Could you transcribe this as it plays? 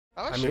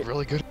I'm actually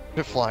really good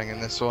at flying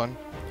in this one.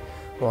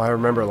 Well, I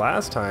remember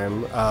last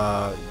time,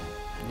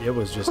 it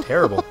was just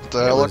terrible.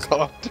 The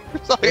helicopters.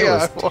 It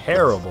was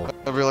terrible.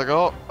 I'd be like,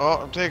 oh,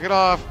 I'm taking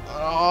off.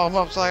 Oh, I'm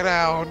upside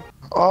down.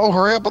 Oh,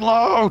 hurry up and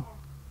load.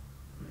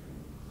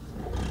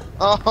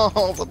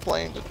 Oh, the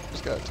plane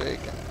just got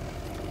taken.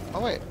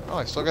 Oh, wait. Oh,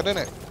 I still got in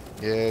it.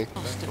 Yay.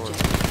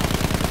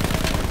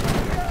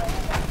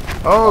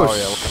 Oh,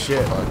 yeah,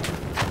 shit.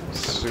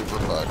 Super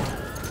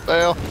fucked.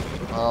 Bail.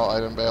 Oh, I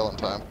didn't bail in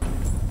time.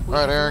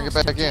 Alright, Aaron, get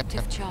back in.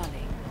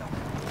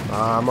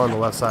 I'm on the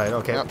left side.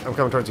 Okay, Yep. I'm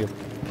coming towards you.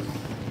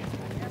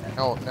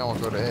 Now we'll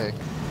go to A.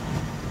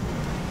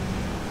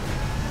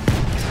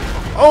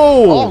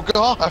 Oh! Oh,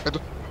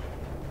 God!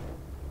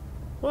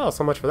 Well,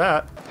 so much for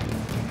that.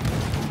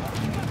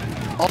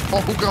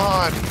 Oh,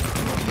 God!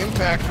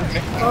 Impact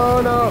grenade.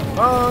 Oh, no!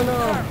 Oh,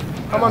 no!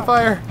 I'm on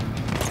fire!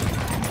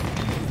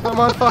 I'm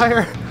on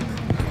fire!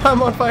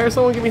 I'm on fire!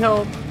 Someone give me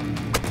help!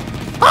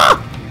 Ah!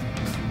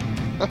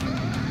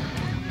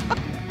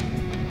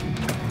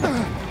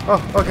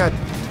 Oh, God.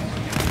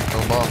 No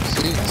bomb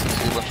seats. I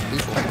see a bunch of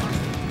people.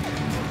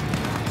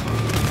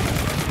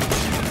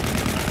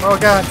 Oh,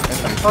 God.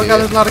 Oh, God,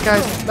 there's a lot of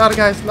guys. A lot of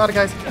guys. A lot of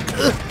guys.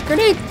 Ugh,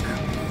 grenade!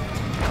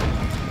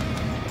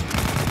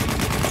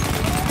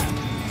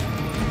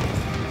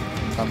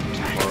 I'm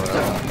too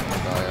far out.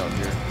 Die out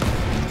here.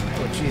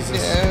 Oh,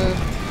 Jesus.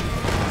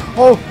 Yeah.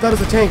 Oh, that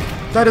is a tank.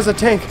 That is a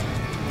tank.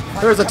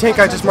 There is a tank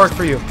I just marked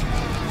for you.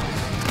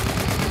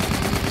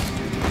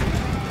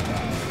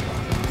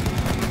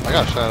 I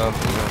got shot up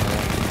here,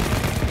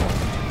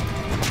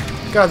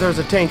 man. God, there's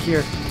a tank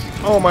here.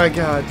 Oh, my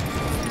God.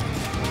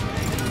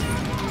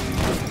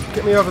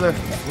 Get me over there.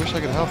 I wish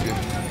I could help you.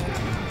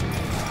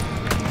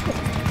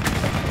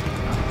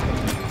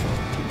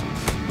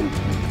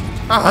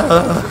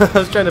 Ah, I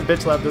was trying to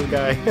bitch slap this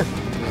guy.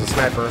 There's a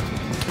sniper.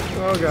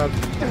 Oh, God.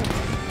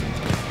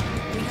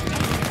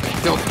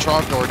 Killed the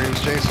chalk door, he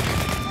was chasing me.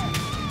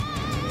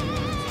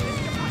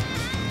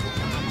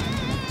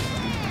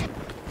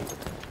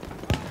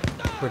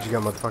 Where'd you go,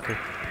 motherfucker?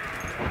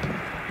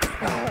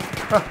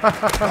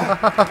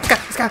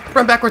 Scott,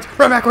 run backwards!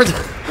 Run backwards!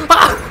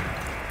 Ah!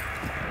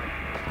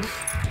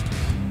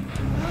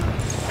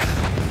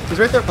 He's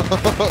right there.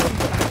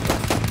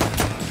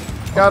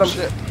 Got him.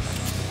 Shit.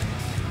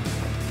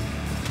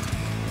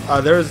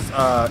 There's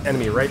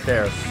enemy right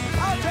there.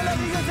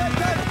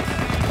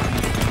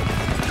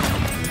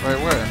 Right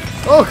where?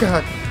 Oh,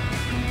 God.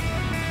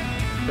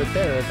 Right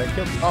there. I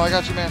killed him. Oh, I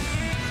got you, man.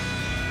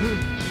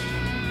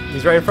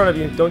 He's right in front of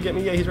you. Don't get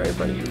me yet. He's right in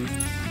front of you.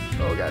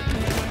 Oh, God.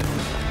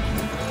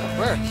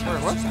 Where?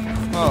 What?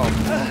 Oh.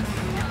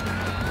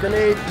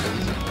 Grenade.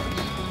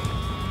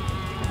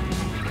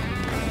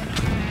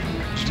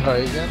 Did you die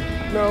again?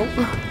 No.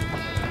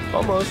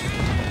 Almost.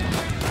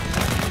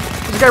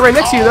 There's a guy right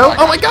next to you, though.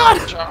 Oh, my God.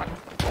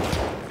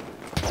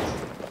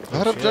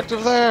 That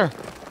objective there.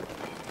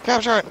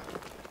 Capture it.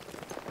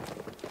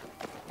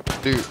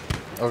 Dude.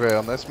 Okay,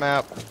 on this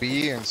map,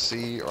 B and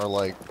C are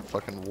like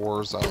fucking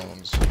war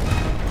zones.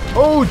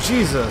 Oh,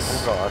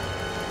 Jesus. Oh, God.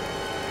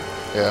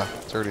 Yeah,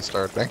 it's already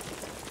starting.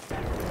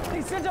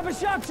 He sent up a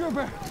shock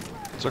trooper.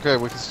 It's okay,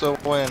 we can still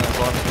win as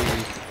long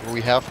as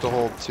we have to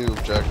hold 2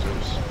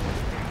 objectives.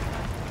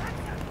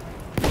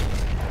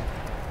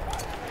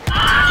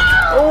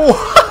 Oh!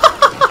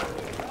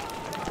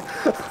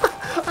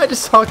 I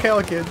just saw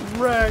Calican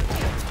wrecked.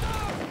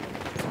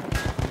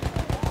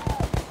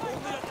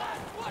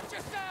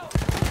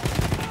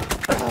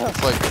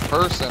 It's like the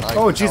person I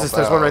Oh, can Jesus, help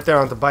there's one out. right there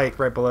on the bike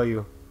right below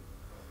you.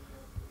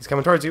 He's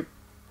coming towards you.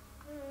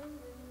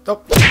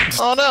 Oh.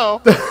 Oh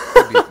no! He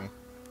beat me.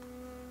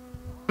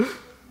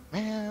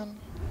 Man.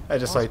 I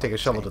just saw you take a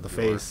shovel to the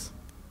face.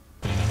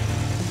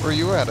 Where are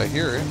you at? I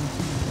hear it. I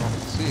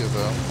don't see you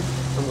though.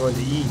 I'm going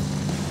to eat.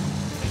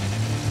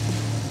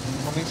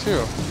 Oh, me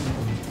too.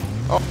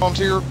 Oh, I'm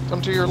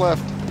to your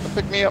left.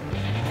 Pick me up.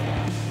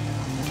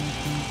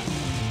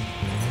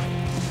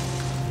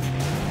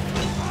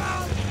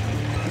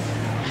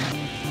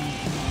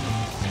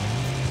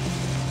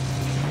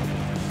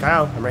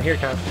 Kyle, I'm right here,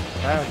 Kyle.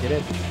 Kyle, get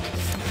in.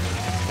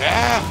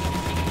 Yeah.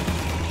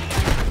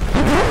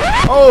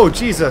 Oh,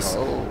 Jesus!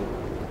 Oh.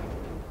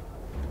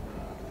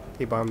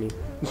 He bombed me.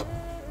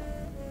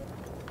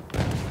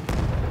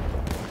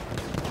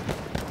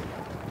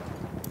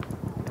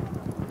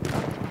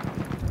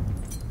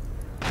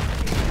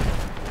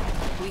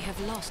 We have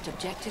lost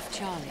objective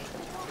Charlie.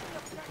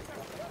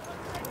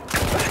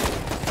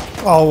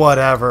 Oh,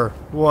 whatever.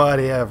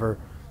 Whatever.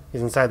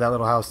 He's inside that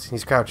little house.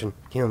 He's crouching,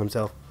 healing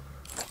himself.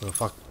 Oh,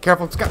 fuck.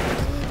 Careful, Scott.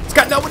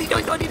 Scott, no, what are you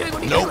doing? What are you doing?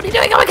 What are you doing? What are you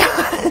doing? Oh, my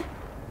God!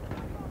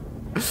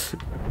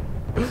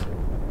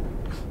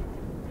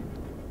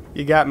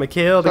 You got me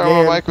killed Sorry,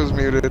 again. my mic was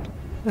muted.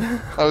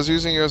 I was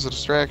using you as a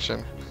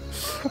distraction.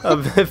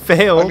 It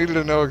failed. I needed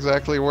to know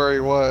exactly where he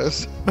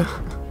was.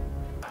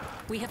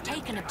 We have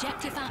taken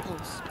objective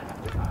apples.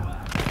 We have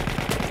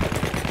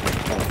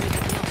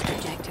lost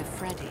objective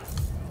Freddy.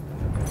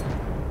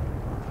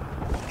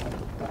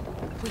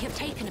 We have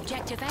taken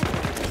objective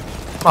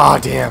Edward. Aw,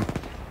 damn.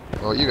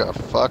 Oh, you got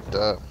fucked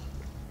up.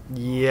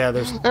 Yeah,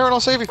 there's... Aaron, I'll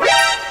save you.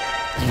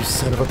 You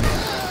son of a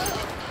bitch.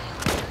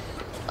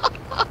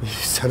 You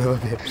son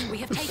of a bitch. We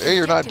have taken Hey,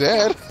 you're not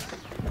objective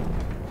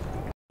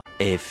dead.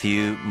 A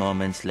few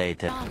moments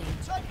later. Charlie.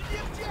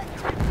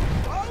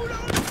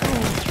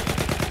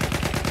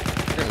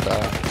 You're gonna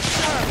die.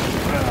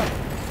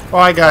 Oh,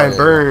 I got Oh, yeah,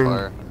 burned.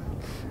 fire.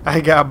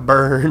 I got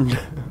burned. To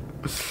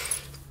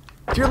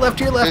your left,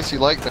 to your In left. case you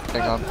like that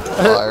thing on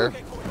fire.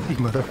 You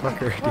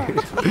motherfucker,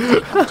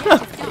 dude.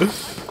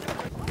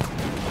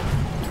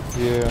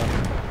 Yeah.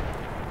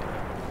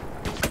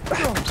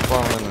 I'm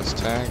spawning in this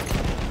tank.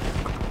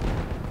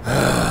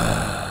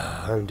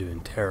 I'm doing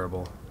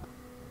terrible.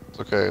 It's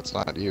okay, it's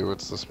not you,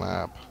 it's this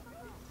map.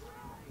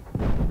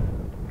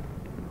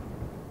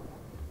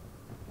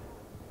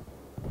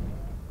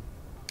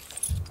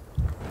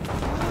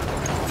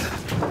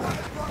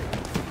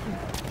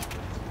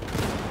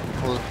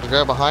 Oh, the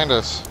guy behind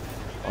us.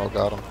 Oh,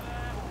 got him.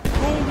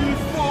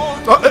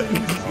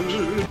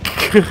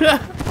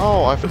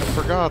 Oh, I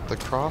forgot the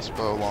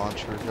crossbow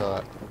launcher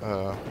got,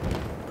 that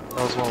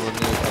was one of the new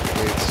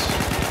updates.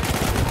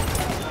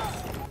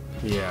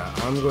 Yeah,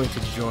 I'm going to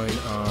join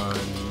on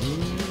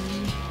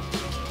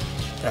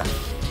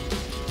F.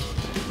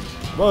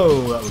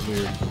 Whoa, that was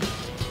weird.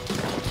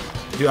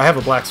 Dude, I have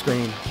a black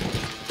screen.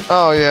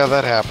 Oh yeah,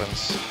 that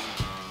happens.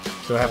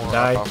 Do I have to More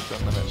die?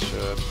 often than it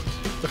should.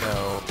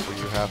 No,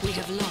 you have We to.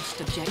 have lost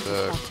objective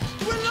Uh,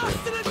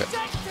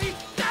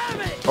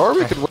 butter. Or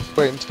we could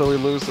wait until we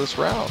lose this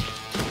round.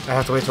 I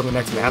have to wait till the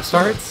next map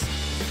starts?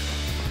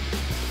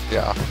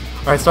 Yeah.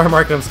 Alright, start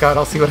marking them, Scott.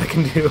 I'll see what I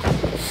can do.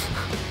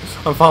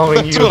 I'm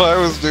following That's you. what I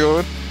was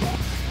doing.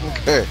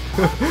 Okay.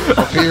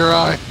 I'll be your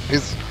eyes.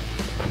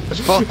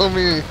 Follow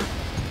me.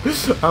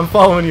 I'm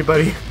following you,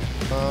 buddy.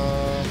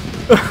 Um,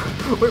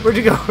 Where'd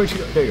you go? Where'd you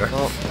go? There you are.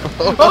 oh.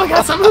 Oh my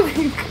god, stop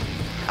moving!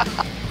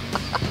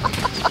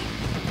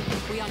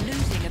 We are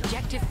losing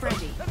objective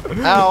Freddy.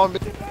 Ow, I'm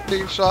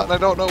being shot and I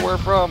don't know where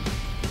from.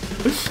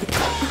 We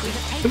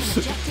have taken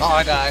objective. Oh,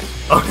 I died.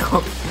 Oh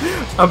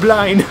no, I'm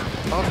blind.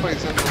 Oh,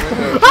 he's in the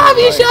window. Ah,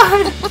 be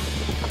shot!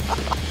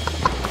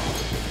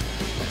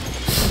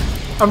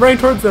 I'm running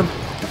towards them. I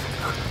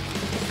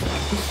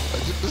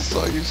just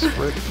saw you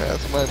sprint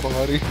past my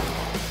body.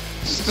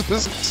 Just in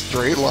this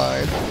straight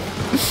line.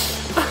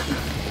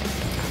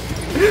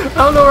 I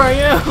don't know where I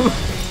am.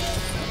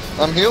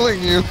 I'm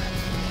healing you.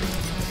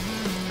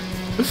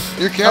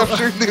 You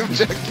captured the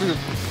objective.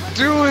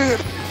 Do it!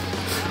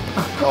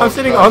 I'm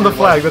sitting on the you're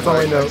flag, like that's all I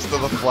right know. Next to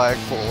the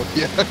flagpole.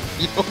 Yeah,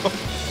 you know.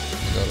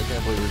 God, I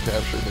can't believe you're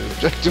capturing the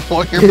objective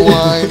while you're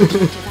blind.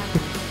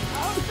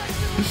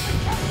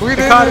 We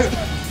did Caught it! it.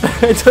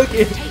 I took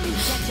it. Taken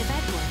objective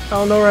Edward. I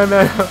don't know where I'm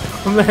at.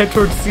 I'm gonna head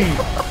towards C.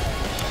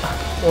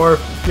 Or,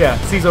 yeah,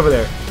 C's over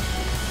there.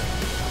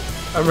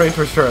 I'm running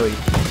towards Charlie.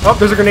 Oh,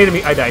 there's a grenade at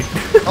me. I died.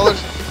 Oh,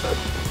 there's...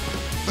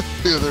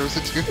 Yeah, there was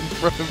a dude in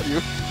front of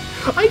you.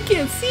 I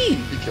can't see.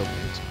 He killed me.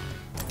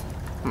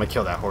 I'm gonna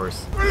kill that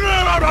horse.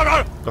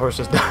 The horse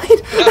just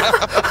died.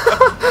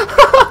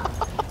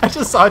 I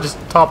just saw it just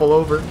topple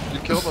over. You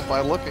killed him by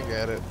looking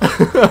at it.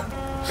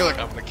 You're like,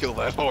 I'm gonna kill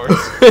that horse.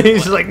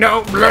 He's just like,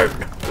 no.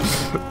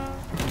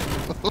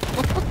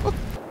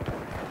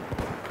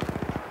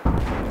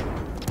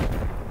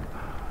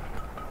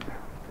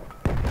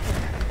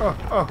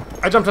 Oh,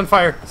 I jumped on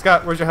fire.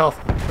 Scott, where's your health?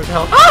 Where's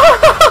your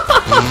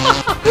health?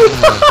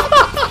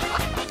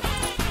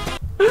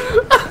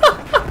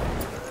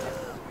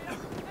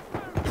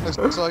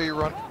 I saw you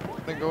run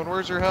and going,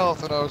 where's your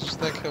health? And I was just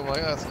thinking,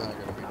 like, that's not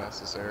gonna be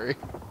necessary.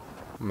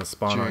 I'm gonna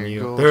spawn on you.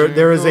 Jingle,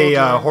 There is a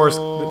jingle, horse.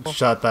 jingle.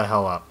 Shut the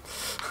hell up.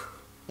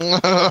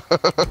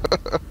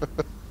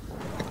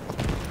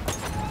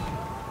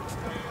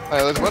 Hey,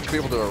 there's a bunch of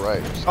people do it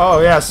right. Oh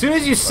yeah, as soon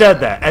as you said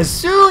that.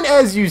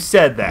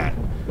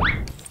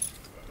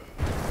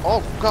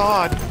 Oh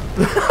God!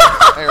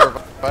 I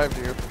revived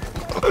you.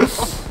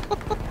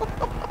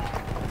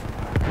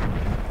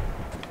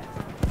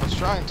 I was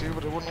trying to,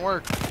 but it wouldn't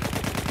work.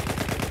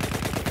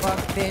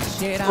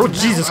 Oh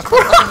Jesus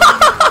Christ!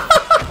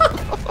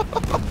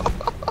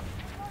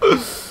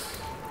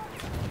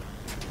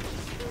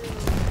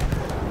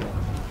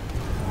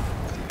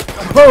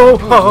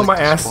 Oh, my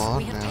ass. Spawn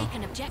We have now.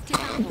 taken objective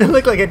It Edward.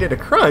 looked like I did a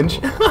crunch.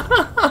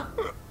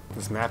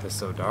 This map is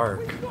so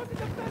dark.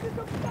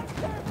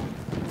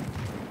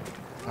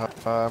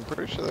 I'm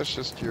pretty sure that's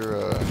just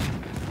your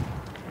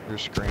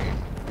screen.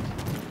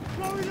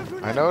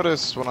 I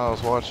noticed when I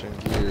was watching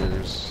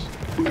Gears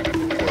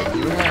that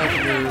you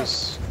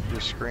have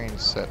your screen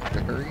set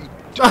very.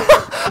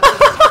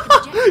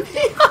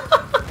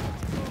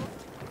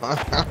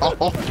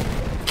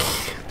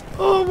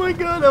 Oh my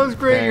god, that was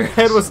great. Your Thanks.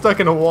 head was stuck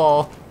in a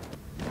wall.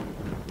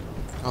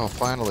 Oh,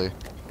 finally,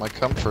 my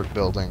comfort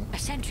building, A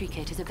sentry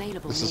kit is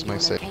available This near is my your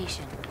safe.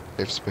 location.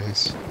 safe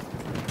space.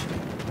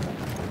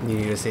 You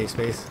need a safe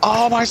space?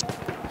 Oh, my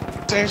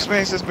safe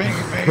space is being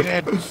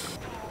invaded.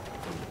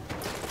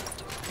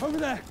 Over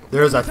there.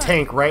 There's a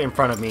tank right in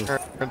front of me.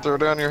 And throw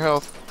down your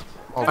health.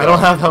 Oh, I don't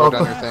have throw health.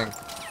 down your thing.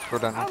 Throw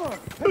down.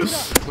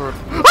 Throw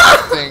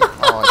thing.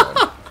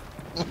 Oh,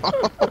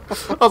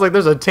 I was like,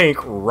 there's a tank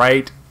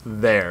right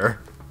there.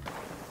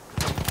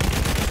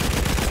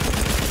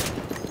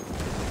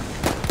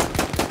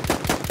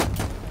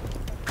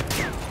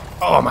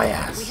 Oh, my We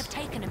ass. have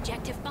taken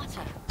objective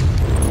butter.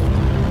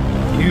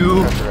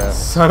 You Got your ass.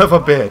 son of a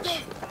bitch.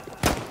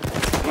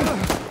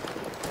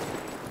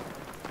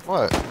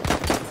 What?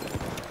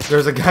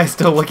 There's a guy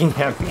still looking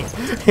at me,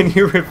 and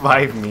you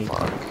revived me.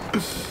 Fuck.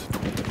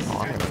 Oh,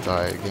 I'm gonna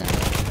die again.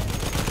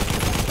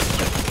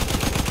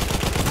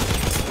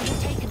 We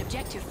have taken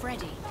objective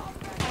Freddy.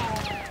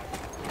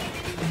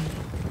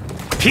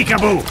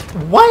 Peekaboo!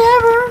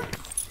 Whatever.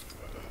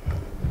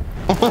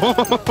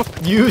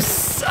 You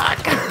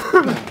suck.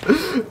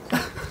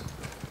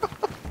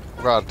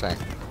 Rod tank.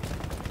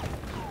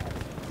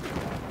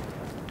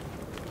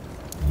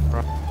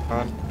 Run.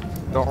 Run.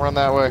 Don't run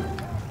that way.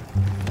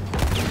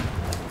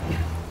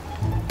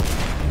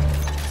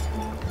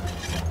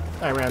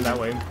 I ran that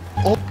way.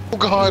 Oh,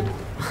 God.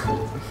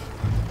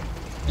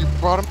 You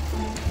brought him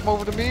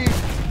over to me.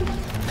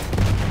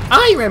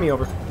 Ah, you ran me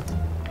over.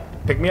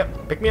 Pick me up.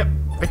 Pick me up.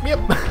 Pick me up.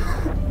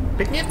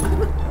 Pick me up.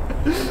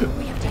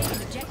 We have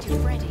taken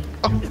objective Freddy.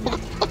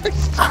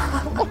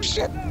 Oh,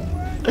 shit.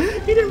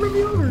 He didn't run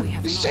me over. We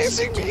have He's lost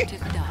chasing me.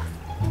 objective Duff.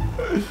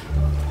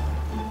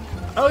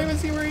 I don't even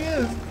see where he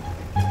is.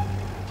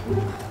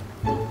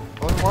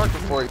 I'm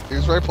marking for you.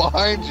 He's right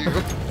behind you.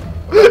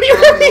 You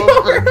ran me Over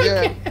over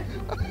again. again.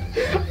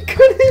 I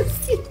couldn't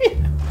see it.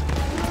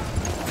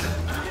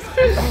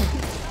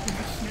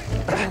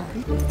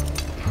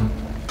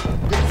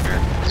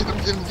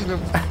 Get him.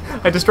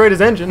 I destroyed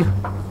his engine.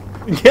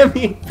 Get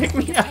me. Pick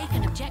me up.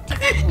 Taken objective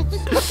apples.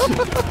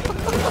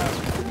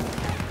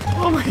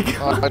 Oh my Oh,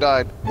 god. I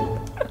died.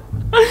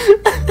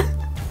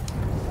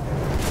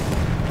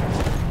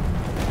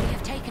 We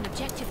have taken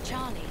objective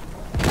Charlie.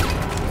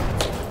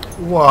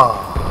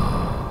 Wow.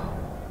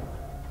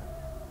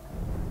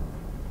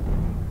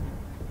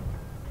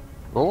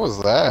 What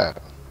was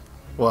that?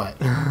 What?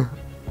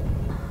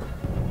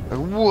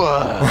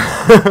 What?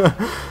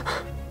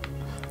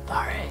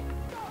 Alright.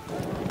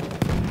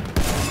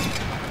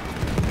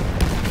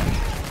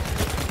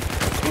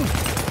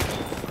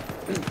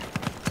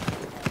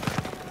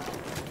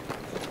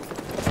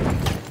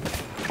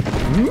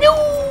 No!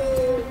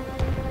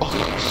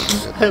 Oh,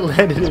 shit. I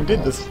landed and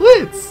did the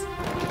splits.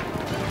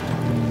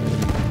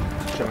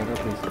 Shut my door,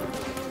 please.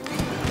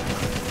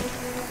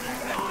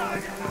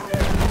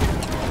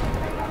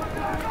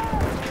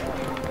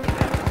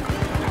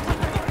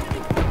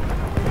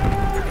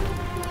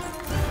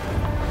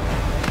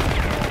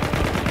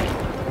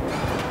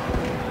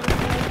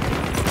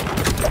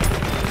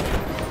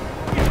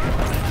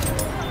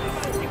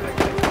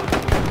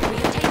 We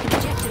have taken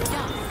objective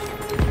Duff.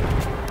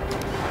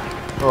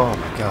 Oh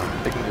my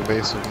god. Taking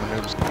evasive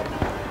maneuvers.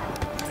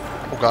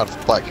 Oh god,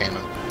 Black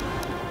Cannon.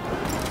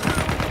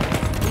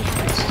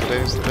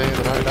 Today's the day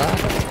that I die.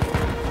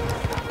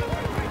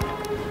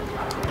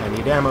 I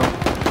need ammo.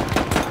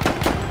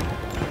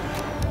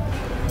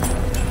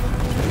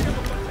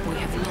 We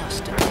have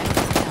lost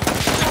objective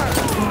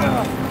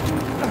Duff.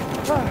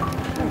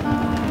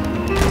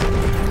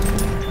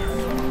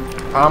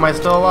 How am I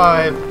still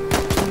alive?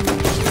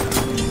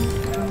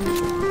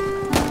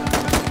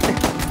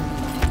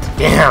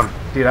 Damn!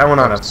 Dude, I went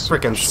on a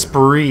freaking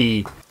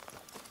spree.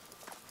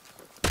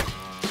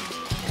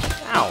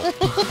 Ow.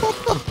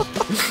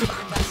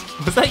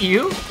 Was that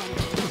you?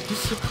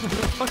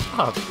 Fuck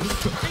off.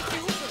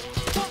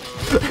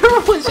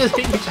 Everyone's just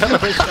hitting each other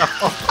with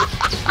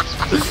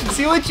shovels.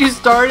 See what you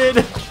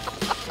started?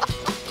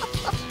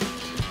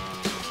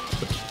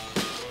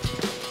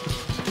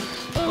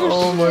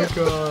 Oh my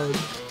god.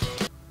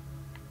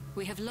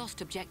 We have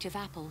lost objective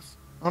apples.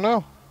 Oh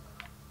no.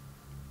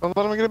 Don't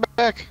let him get it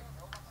back.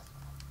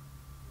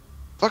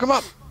 Fuck him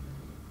up.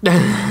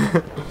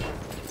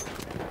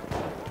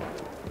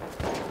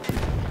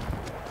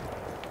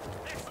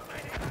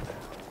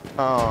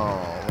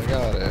 Oh, we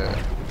got it.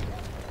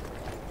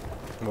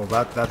 Well,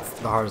 that's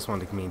the hardest one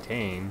to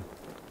maintain.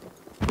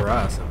 For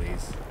us, at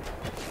least.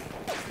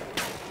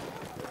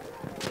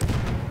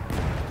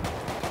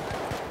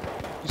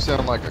 You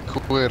sound like a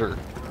quitter.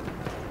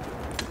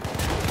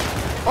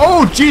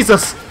 Oh,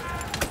 Jesus!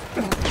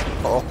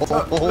 Oh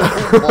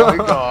my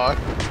god.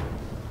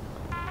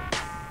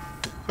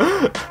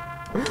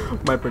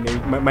 My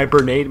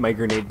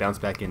grenade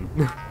bounced back in.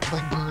 My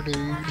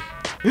grenade.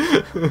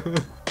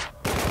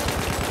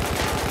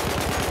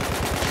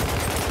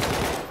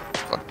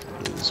 Fucking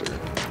loser.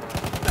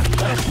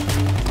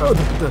 Oh,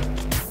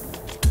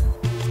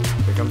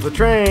 here comes the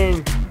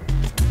train!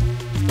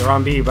 They're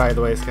on B, by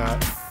the way,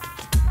 Scott.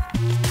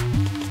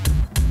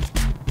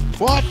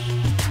 What?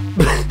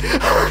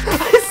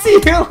 I see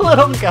your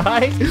little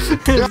guy. Get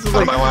It's out of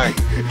like, my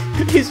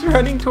way. he's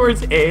running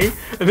towards A,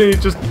 and then he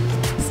just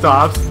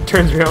stops,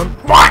 turns around.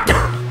 What?